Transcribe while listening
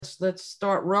Let's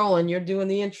start rolling. You're doing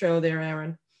the intro there,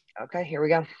 Aaron. Okay, here we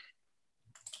go.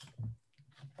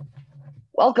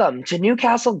 Welcome to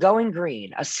Newcastle Going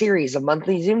Green, a series of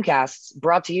monthly Zoomcasts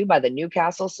brought to you by the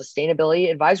Newcastle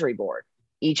Sustainability Advisory Board.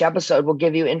 Each episode will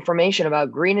give you information about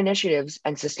green initiatives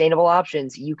and sustainable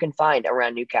options you can find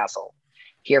around Newcastle.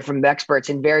 Hear from experts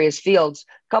in various fields,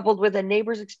 coupled with a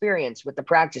neighbor's experience with the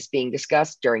practice being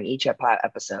discussed during each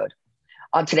episode.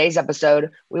 On today's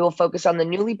episode, we will focus on the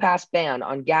newly passed ban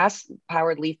on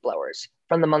gas-powered leaf blowers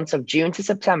from the months of June to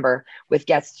September with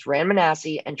guests Rand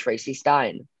Manassi and Tracy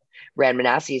Stein. Rand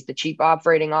Manassi is the Chief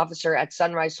Operating Officer at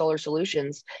Sunrise Solar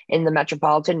Solutions in the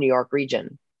metropolitan New York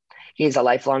region. He is a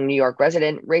lifelong New York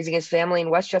resident, raising his family in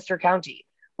Westchester County,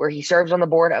 where he serves on the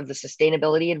board of the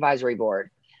Sustainability Advisory Board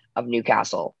of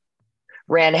Newcastle.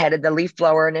 Rand headed the leaf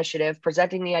blower initiative,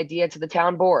 presenting the idea to the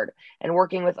town board and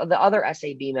working with the other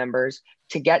SAB members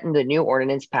to get the new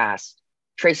ordinance passed.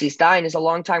 Tracy Stein is a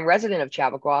longtime resident of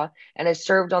Chappaqua and has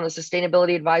served on the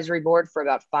Sustainability Advisory Board for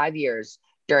about 5 years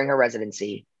during her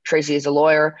residency. Tracy is a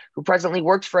lawyer who presently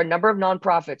works for a number of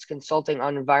nonprofits consulting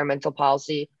on environmental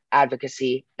policy,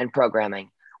 advocacy, and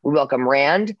programming. We welcome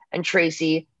Rand and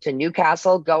Tracy to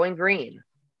Newcastle Going Green.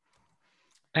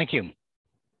 Thank you.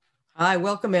 Hi,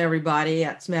 welcome everybody.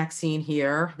 It's Maxine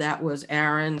here. That was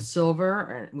Aaron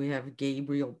Silver, and we have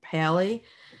Gabriel Paley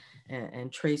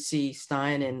and Tracy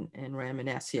Stein and Rand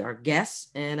Manassi, our guests.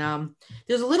 And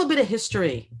there's a little bit of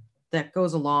history that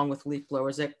goes along with leaf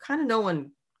blowers that kind of no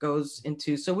one goes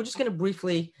into. So we're just going to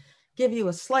briefly give you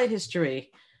a slight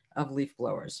history of leaf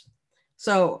blowers.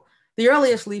 So the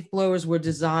earliest leaf blowers were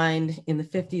designed in the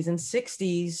 50s and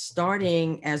 60s,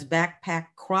 starting as backpack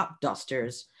crop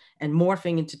dusters and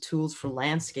morphing into tools for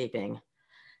landscaping.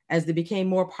 As they became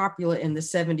more popular in the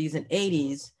 70s and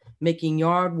 80s, making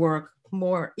yard work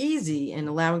more easy and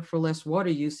allowing for less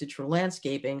water usage for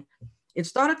landscaping, it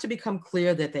started to become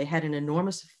clear that they had an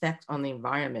enormous effect on the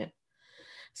environment.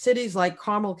 Cities like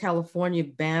Carmel, California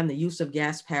banned the use of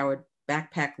gas-powered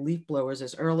backpack leaf blowers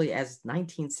as early as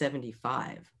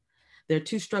 1975. Their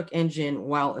two-stroke engine,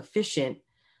 while efficient,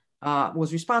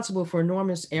 was responsible for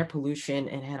enormous air pollution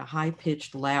and had a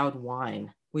high-pitched, loud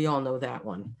whine. We all know that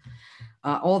one.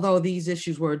 Although these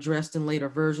issues were addressed in later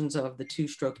versions of the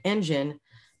two-stroke engine,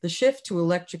 the shift to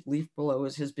electric leaf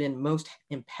blowers has been most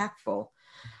impactful.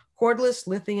 Cordless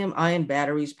lithium-ion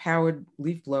batteries powered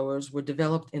leaf blowers were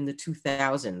developed in the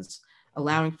 2000s,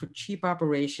 allowing for cheap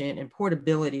operation and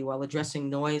portability while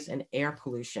addressing noise and air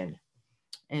pollution.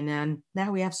 And then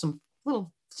now we have some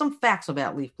facts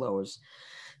about leaf blowers.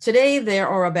 Today, there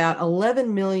are about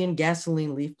 11 million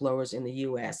gasoline leaf blowers in the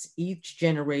US, each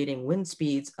generating wind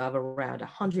speeds of around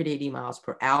 180 miles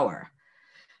per hour.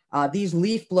 These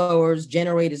leaf blowers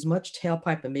generate as much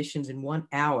tailpipe emissions in 1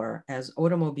 hour as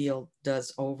automobile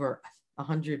does over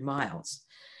 100 miles.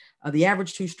 The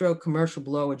average two-stroke commercial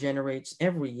blower generates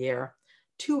every year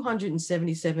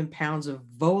 277 pounds of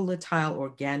volatile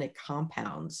organic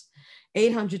compounds,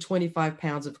 825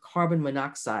 pounds of carbon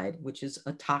monoxide, which is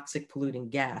a toxic polluting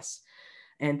gas,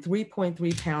 and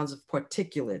 3.3 pounds of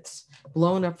particulates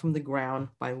blown up from the ground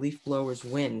by leaf blowers'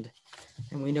 wind.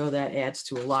 And we know that adds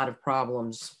to a lot of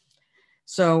problems.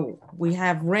 So we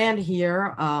have Rand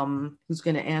here, who's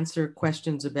going to answer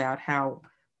questions about how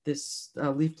this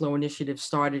leaf blower initiative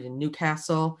started in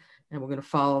Newcastle, and we're going to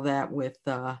follow that with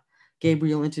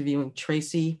Gabriel interviewing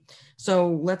Tracy. So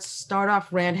let's start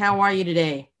off. Rand, how are you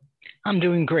today? I'm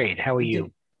doing great. How are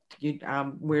you?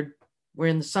 We're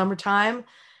in the summertime,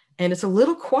 and it's a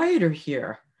little quieter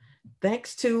here,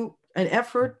 thanks to an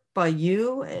effort by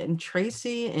you and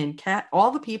Tracy and Kat,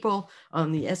 all the people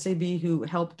on the SAB who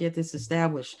helped get this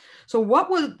established. So what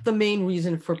was the main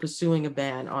reason for pursuing a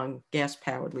ban on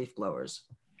gas-powered leaf blowers?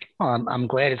 Well, I'm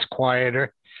glad it's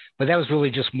quieter, but that was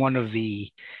really just one of the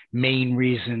main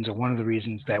reasons, or one of the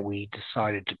reasons that we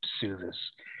decided to pursue this.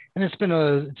 And it's been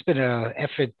a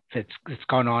effort that's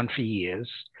gone on for years,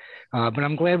 but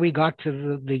I'm glad we got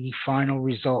to the final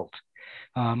result.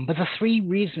 But the three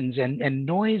reasons, and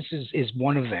noise is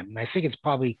one of them. I think it's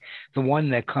probably the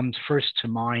one that comes first to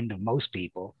mind of most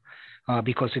people,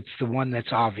 because it's the one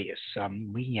that's obvious.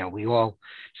 We all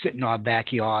sit in our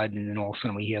backyard, and then all of a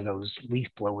sudden we hear those leaf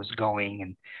blowers going,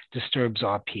 and disturbs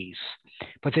our peace.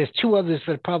 But there's two others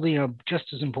that probably are just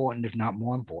as important, if not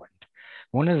more important.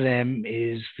 One of them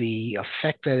is the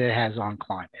effect that it has on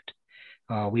climate.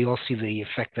 We all see the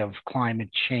effect of climate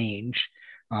change.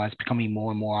 It's becoming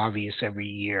more and more obvious every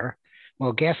year.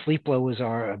 Well, gas leaf blowers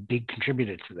are a big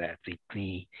contributor to that.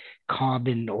 The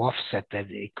carbon offset that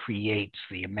it creates,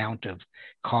 the amount of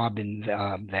carbon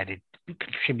that it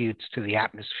contributes to the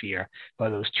atmosphere by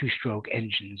those two-stroke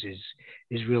engines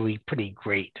is really pretty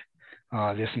great.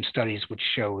 There's some studies which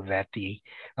show that the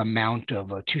amount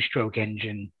of a two-stroke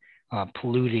engine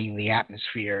polluting the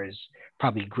atmosphere is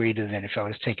probably greater than if I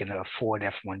was taking a Ford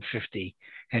F-150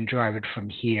 and drive it from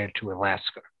here to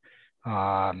Alaska.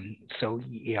 So,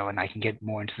 and I can get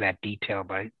more into that detail,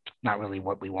 but not really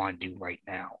what we want to do right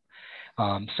now.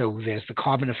 So there's the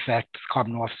carbon effect,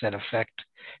 carbon offset effect,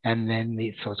 and then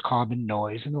so it's carbon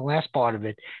noise. And the last part of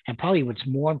it, and probably what's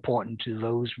more important to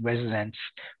those residents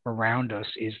around us,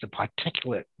 is the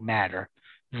particulate matter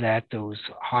that those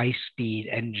high-speed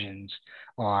engines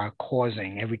are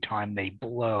causing every time they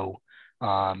blow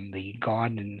the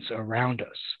gardens around us.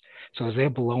 So as they're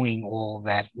blowing all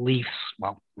that leaves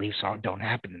don't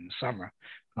happen in the summer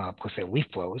because they're leaf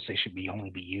blowers. They should only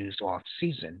be used off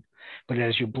season. But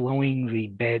as you're blowing the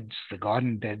beds, the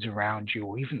garden beds around you,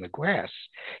 or even the grass,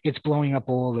 it's blowing up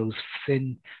all those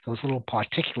little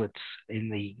particulates in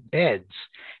the beds,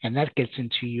 and that gets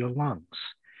into your lungs.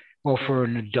 Well, for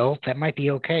an adult, that might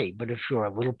be okay. But if you're a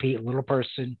little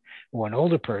person or an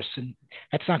older person,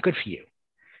 that's not good for you.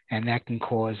 And that can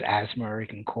cause asthma. It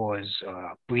can cause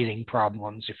breathing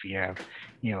problems. If you have,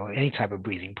 any type of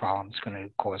breathing problem, it's going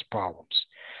to cause problems.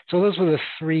 So those were the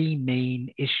three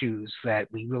main issues that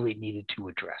we really needed to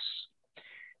address.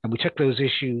 And we took those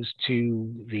issues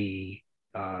to the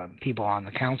people on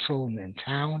the council and in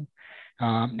town,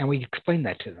 and we explained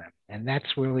that to them. And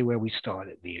that's really where we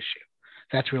started the issue.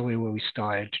 That's really where we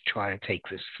started to try to take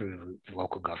this through the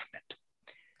local government.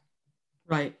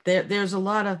 Right. There's a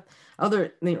lot of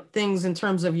other things in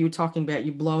terms of you talking about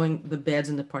you blowing the beds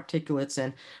and the particulates,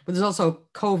 but there's also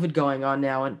COVID going on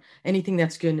now, and anything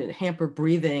that's going to hamper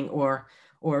breathing or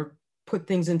put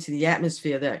things into the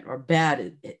atmosphere that are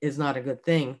bad is not a good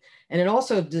thing. And it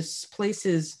also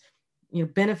displaces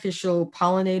beneficial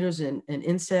pollinators and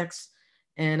insects.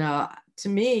 And to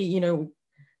me,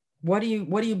 what are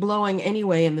you blowing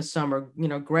anyway in the summer?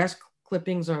 Grass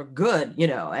clippings are good,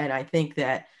 and I think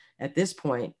that at this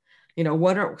point,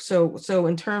 so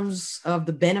in terms of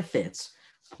the benefits,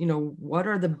 what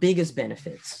are the biggest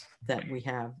benefits that we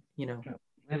have,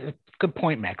 Good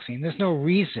point, Maxine. There's no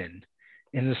reason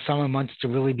in the summer months to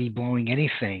really be blowing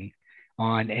anything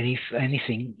on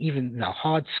anything, even the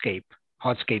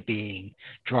hardscape being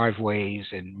driveways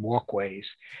and walkways.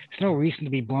 There's no reason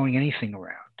to be blowing anything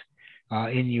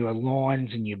around. In your lawns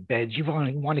and your beds, you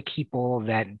want to keep all of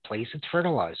that in place. It's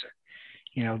fertilizer.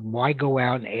 Why go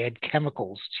out and add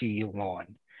chemicals to your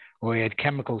lawn or add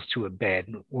chemicals to a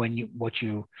bed when what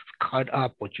you cut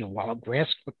up, what your grass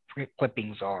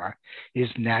clippings are, is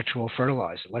natural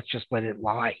fertilizer. Let's just let it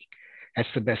lie. That's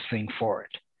the best thing for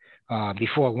it.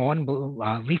 Before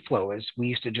leaf blowers, we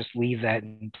used to just leave that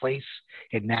in place.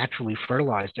 It naturally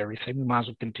fertilized everything. We might as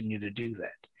well continue to do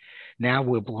that. Now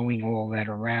we're blowing all that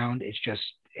around. It's just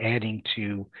adding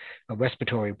to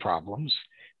respiratory problems.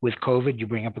 With COVID, you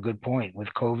bring up a good point. With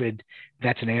COVID,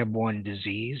 that's an airborne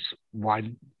disease. Why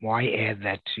add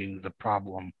that to the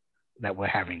problem that we're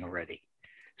having already?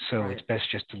 So It's best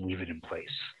just to leave it in place.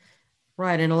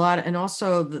 Right, and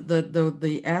also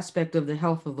the aspect of the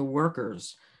health of the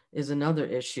workers is another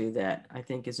issue that I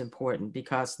think is important,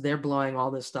 because they're blowing all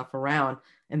this stuff around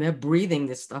and they're breathing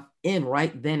this stuff in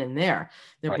right then and there.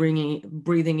 They're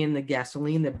breathing in the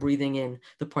gasoline, they're breathing in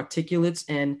the particulates,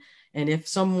 and if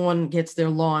someone gets their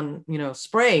lawn,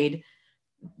 sprayed,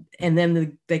 and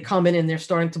then they come in and they're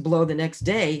starting to blow the next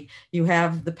day, you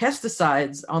have the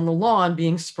pesticides on the lawn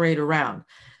being sprayed around.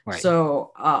 Right.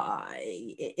 So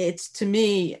it's, to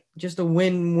me, just a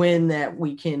win-win that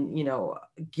we can,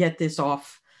 get this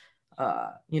off,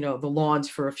 the lawns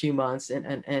for a few months.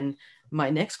 And my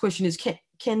next question is,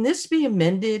 can this be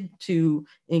amended to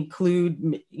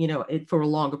include, it for a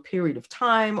longer period of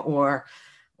time, or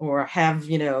have,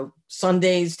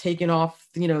 Sundays taken off,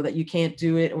 that you can't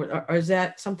do it, or is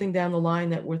that something down the line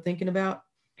that we're thinking about?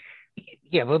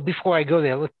 Yeah, but before I go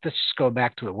there, let's just go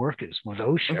back to the workers with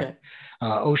OSHA. Okay.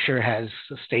 OSHA has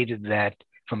stated that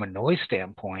from a noise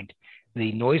standpoint,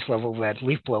 the noise level that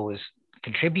leaf blowers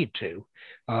contribute to,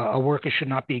 a worker should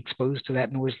not be exposed to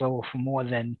that noise level for more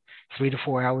than 3 to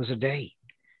 4 hours a day.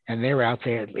 And they're out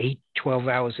there 8, 12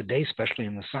 hours a day, especially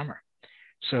in the summer.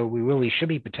 So we really should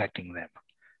be protecting them.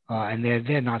 And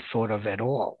they're not thought of at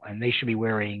all. And they should be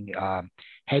wearing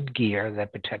headgear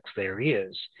that protects their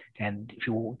ears. And if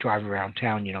you drive around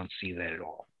town, you don't see that at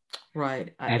all.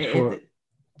 Right.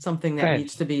 Something that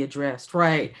needs to be addressed.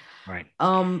 Right. Right.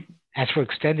 As for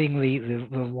extending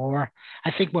the law,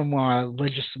 I think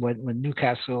when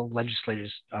Newcastle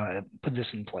legislators put this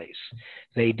in place,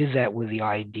 they did that with the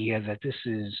idea that this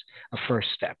is a first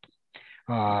step.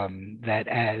 that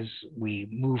as we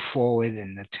move forward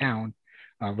in the town,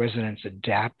 residents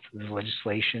adapt the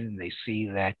legislation and they see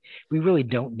that we really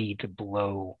don't need to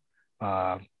blow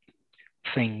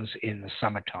things in the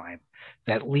summertime,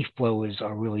 that leaf blowers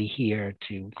are really here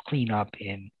to clean up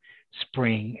in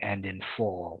spring and in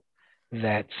fall,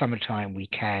 that summertime we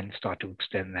can start to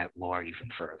extend that law even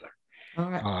further. All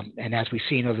right. And as we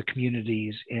see in other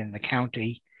communities in the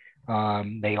county,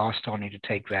 they are starting to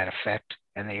take that effect,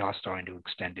 and they are starting to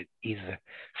extend it either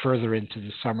further into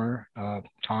the summer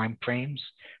time frames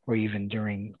or even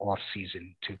during off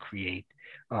season to create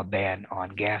a ban on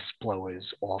gas blowers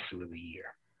all through the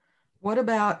year. What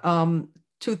about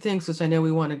two things, because I know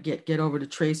we want to get over to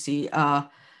Tracy,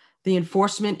 the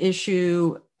enforcement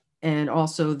issue and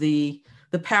also the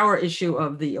power issue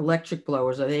of the electric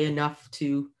blowers. Are they enough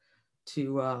to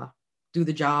do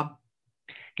the job?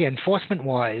 Yeah, enforcement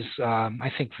wise,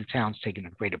 I think the town's taken a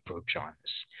great approach on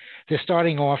this. They're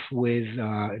starting off with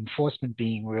enforcement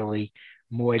being really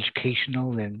more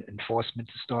educational than enforcement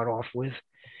to start off with.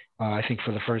 I think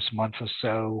for the first month or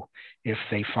so, if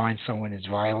they find someone is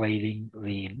violating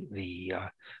the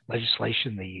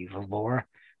legislation, the law,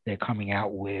 they're coming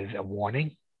out with a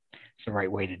warning. It's the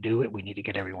right way to do it. We need to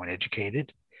get everyone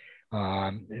educated.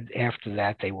 After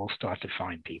that, they will start to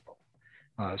fine people.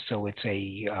 So it's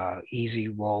a easy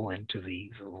roll into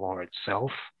the law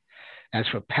itself. As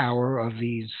for power of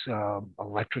these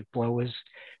electric blowers,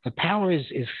 the power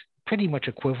is pretty much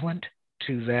equivalent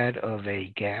to that of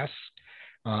a gas.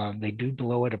 They do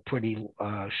blow at a pretty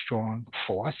strong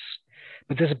force,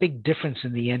 but there's a big difference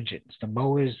in the engines. The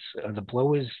blowers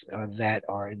that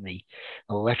are in the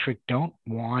electric don't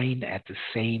whine at the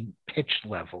same pitch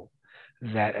level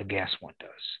that a gas one does.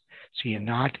 So you're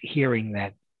not hearing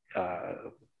that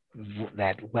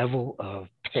level of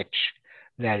pitch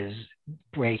that is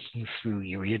breaking through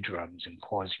your eardrums and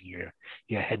causing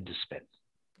your head to spin.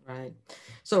 Right.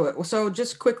 So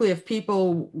just quickly, if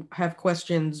people have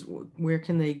questions, where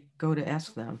can they go to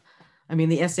ask them? I mean,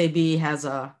 the SAB has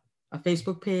a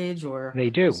Facebook page, or they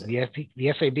do. The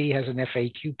SAB has an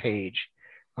FAQ page.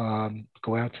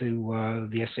 Go out to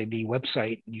the SAB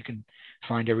website. You can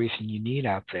find everything you need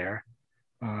out there.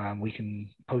 We can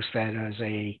post that as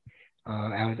a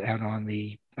out on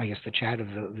the chat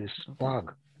of this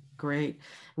blog. Great,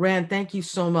 Rand. Thank you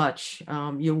so much.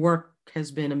 Your work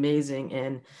has been amazing,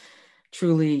 and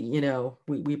truly,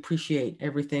 we appreciate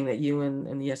everything that you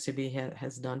and the SAB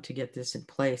has done to get this in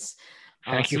place.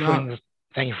 Thank you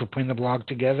for putting the blog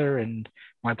together, and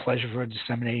my pleasure for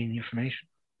disseminating the information.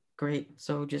 Great.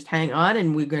 So just hang on,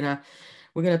 and we're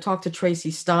gonna talk to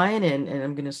Tracy Stein, and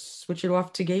I'm gonna switch it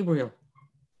off to Gabriel.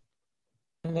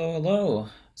 Hello.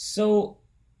 So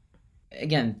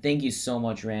again, thank you so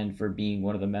much, Rand, for being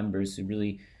one of the members who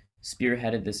really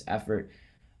spearheaded this effort.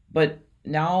 But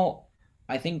now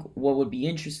I think what would be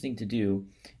interesting to do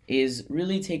is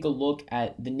really take a look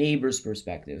at the neighbor's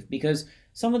perspective, because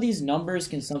some of these numbers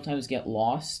can sometimes get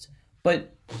lost.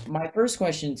 But my first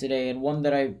question today, and one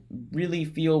that I really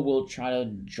feel will try to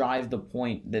drive the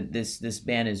point that this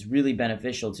ban is really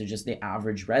beneficial to just the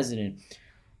average resident,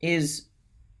 is,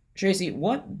 Tracy,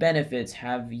 what benefits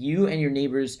have you and your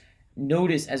neighbors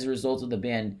noticed as a result of the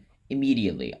ban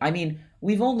immediately? I mean,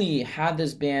 we've only had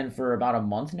this ban for about a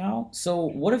month now. So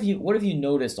what have you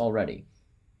noticed already?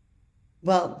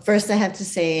 Well, first I have to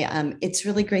say it's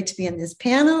really great to be on this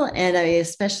panel, and I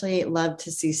especially love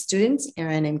to see students,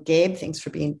 Aaron and Gabe. Thanks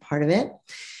for being part of it.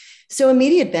 So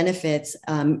immediate benefits,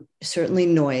 certainly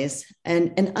noise,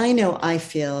 and I know I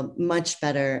feel much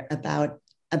better about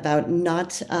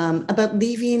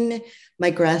leaving my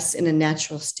grass in a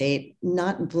natural state,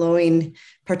 not blowing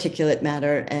particulate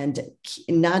matter, and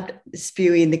not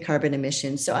spewing the carbon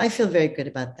emissions. So I feel very good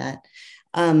about that.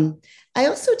 I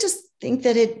also just think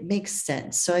that it makes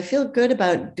sense. So I feel good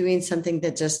about doing something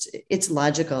that it's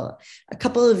logical. A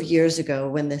couple of years ago,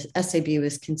 when the SAB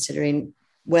was considering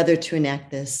whether to enact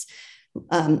this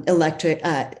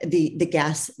the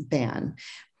gas ban,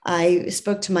 I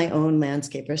spoke to my own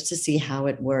landscapers to see how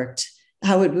it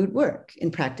would work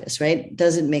in practice, right?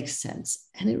 Does it make sense?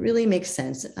 And it really makes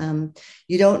sense.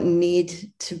 You don't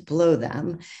need to blow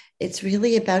them. It's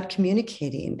really about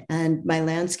communicating. And my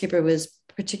landscaper was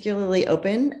particularly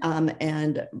open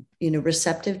and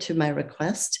receptive to my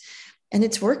request, and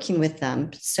it's working with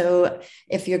them. So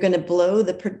if you're going to blow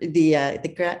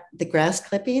the grass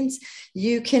clippings,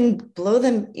 you can blow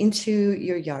them into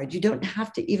your yard. You don't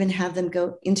have to even have them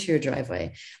go into your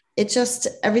driveway. It just,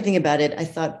 everything about it, I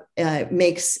thought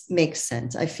makes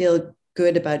sense. I feel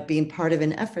good about being part of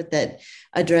an effort that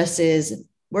addresses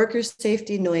worker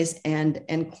safety, noise, and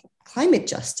climate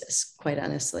justice, quite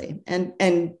honestly, and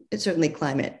it's certainly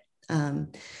climate.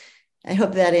 I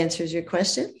hope that answers your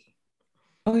question.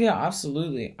 Oh yeah,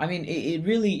 absolutely. I mean, it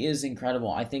really is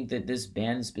incredible. I think that this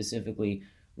ban specifically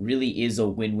really is a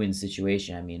win-win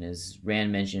situation. I mean, as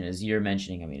Rand mentioned, as you're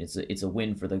mentioning, I mean, it's a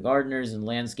win for the gardeners and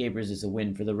landscapers. It's a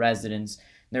win for the residents.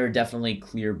 There are definitely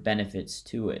clear benefits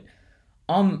to it.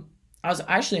 Um, I was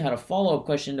actually had a follow-up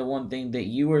question to one thing that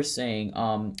you were saying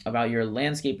about your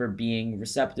landscaper being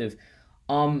receptive.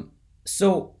 Um,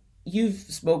 so you've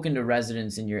spoken to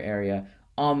residents in your area.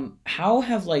 How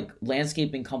have like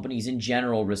landscaping companies in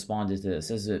general responded to this?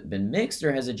 Has it been mixed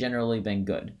or has it generally been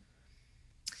good?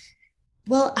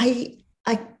 Well, I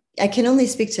can only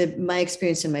speak to my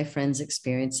experience and my friends'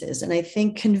 experiences, and I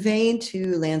think conveying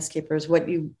to landscapers what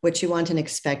you want and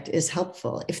expect is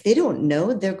helpful. If they don't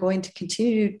know, they're going to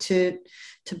continue to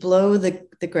blow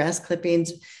the grass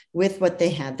clippings with what they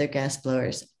have, their gas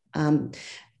blowers.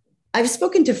 I've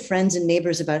spoken to friends and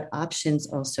neighbors about options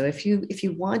also. If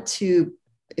you want to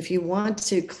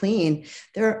clean,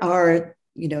 there are,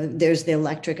 there's the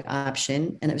electric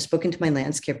option. And I've spoken to my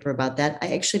landscaper about that.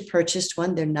 I actually purchased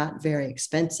one. They're not very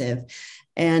expensive.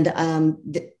 And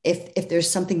if there's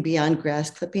something beyond grass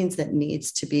clippings that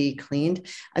needs to be cleaned,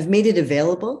 I've made it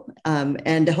available.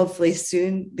 And hopefully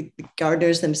soon the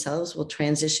gardeners themselves will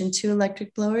transition to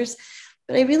electric blowers.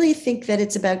 But I really think that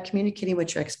it's about communicating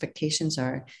what your expectations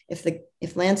are. If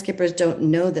landscapers don't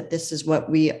know that this is what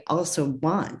we also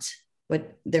want,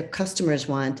 what their customers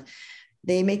want,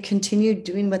 they may continue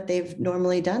doing what they've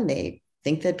normally done. They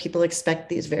think that people expect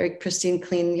these very pristine,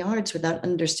 clean yards without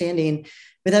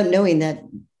knowing that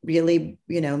really,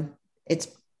 it's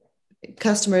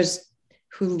customers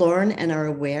who learn and are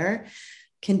aware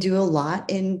can do a lot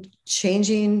in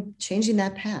changing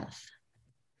that path.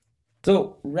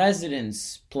 So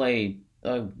residents play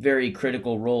a very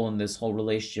critical role in this whole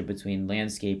relationship between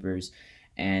landscapers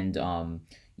and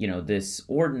this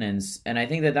ordinance. And I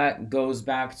think that goes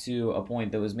back to a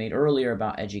point that was made earlier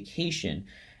about education,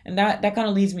 and that kind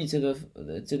of leads me to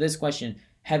this question.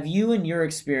 Have you, in your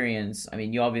experience, I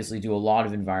mean, you obviously do a lot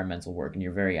of environmental work and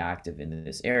you're very active in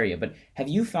this area, but have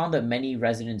you found that many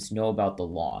residents know about the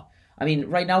law? I mean,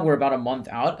 right now we're about a month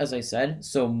out, as I said,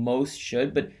 so most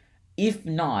should, but if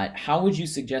not, how would you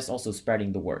suggest also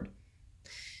spreading the word?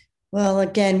 Well,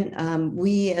 again,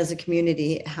 we as a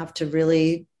community have to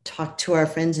really talk to our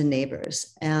friends and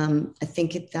neighbors. I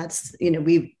think that's,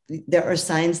 there are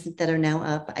signs that are now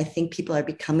up. I think people are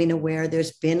becoming aware.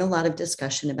 There's been a lot of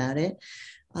discussion about it.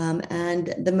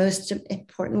 And the most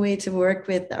important way to work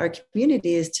with our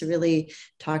community is to really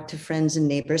talk to friends and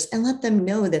neighbors and let them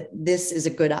know that this is a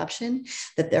good option,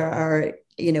 that there are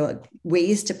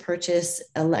ways to purchase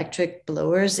electric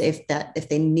blowers if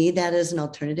they need that as an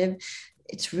alternative.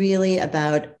 It's really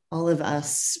about all of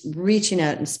us reaching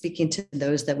out and speaking to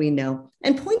those that we know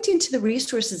and pointing to the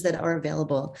resources that are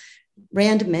available.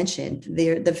 Rand mentioned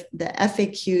the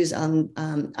FAQs on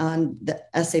the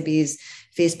SAB's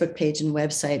Facebook page and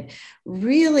website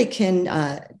really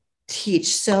can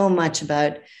teach so much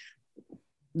about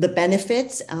the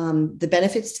benefits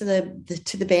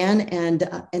to the ban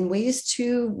and ways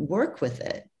to work with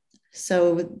it.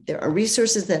 So there are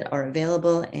resources that are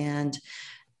available, and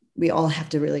we all have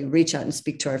to really reach out and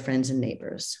speak to our friends and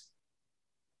neighbors.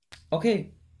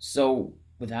 Okay, so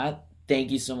with that, thank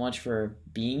you so much for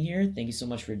being here. Thank you so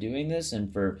much for doing this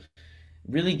and for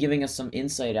really giving us some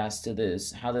insight as to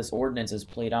how this ordinance has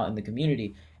played out in the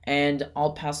community. And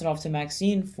I'll pass it off to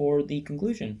Maxine for the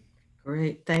conclusion.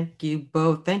 Great. Thank you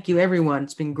both. Thank you, everyone.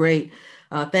 It's been great.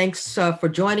 Thanks for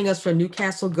joining us for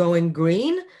Newcastle Going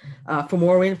Green. For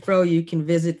more info, you can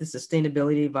visit the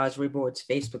Sustainability Advisory Board's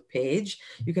Facebook page.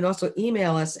 You can also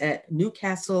email us at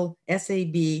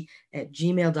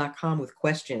newcastlesab@gmail.com with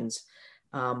questions.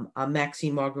 I'm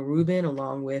Maxine Margot Rubin,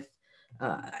 along with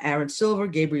Aaron Silver,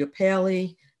 Gabriel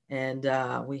Paley, and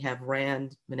we have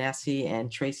Rand Manassi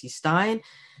and Tracy Stein.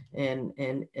 And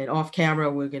off camera,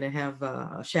 we're going to have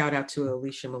a shout out to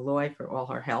Alicia Malloy for all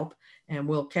her help. And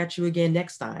we'll catch you again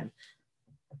next time.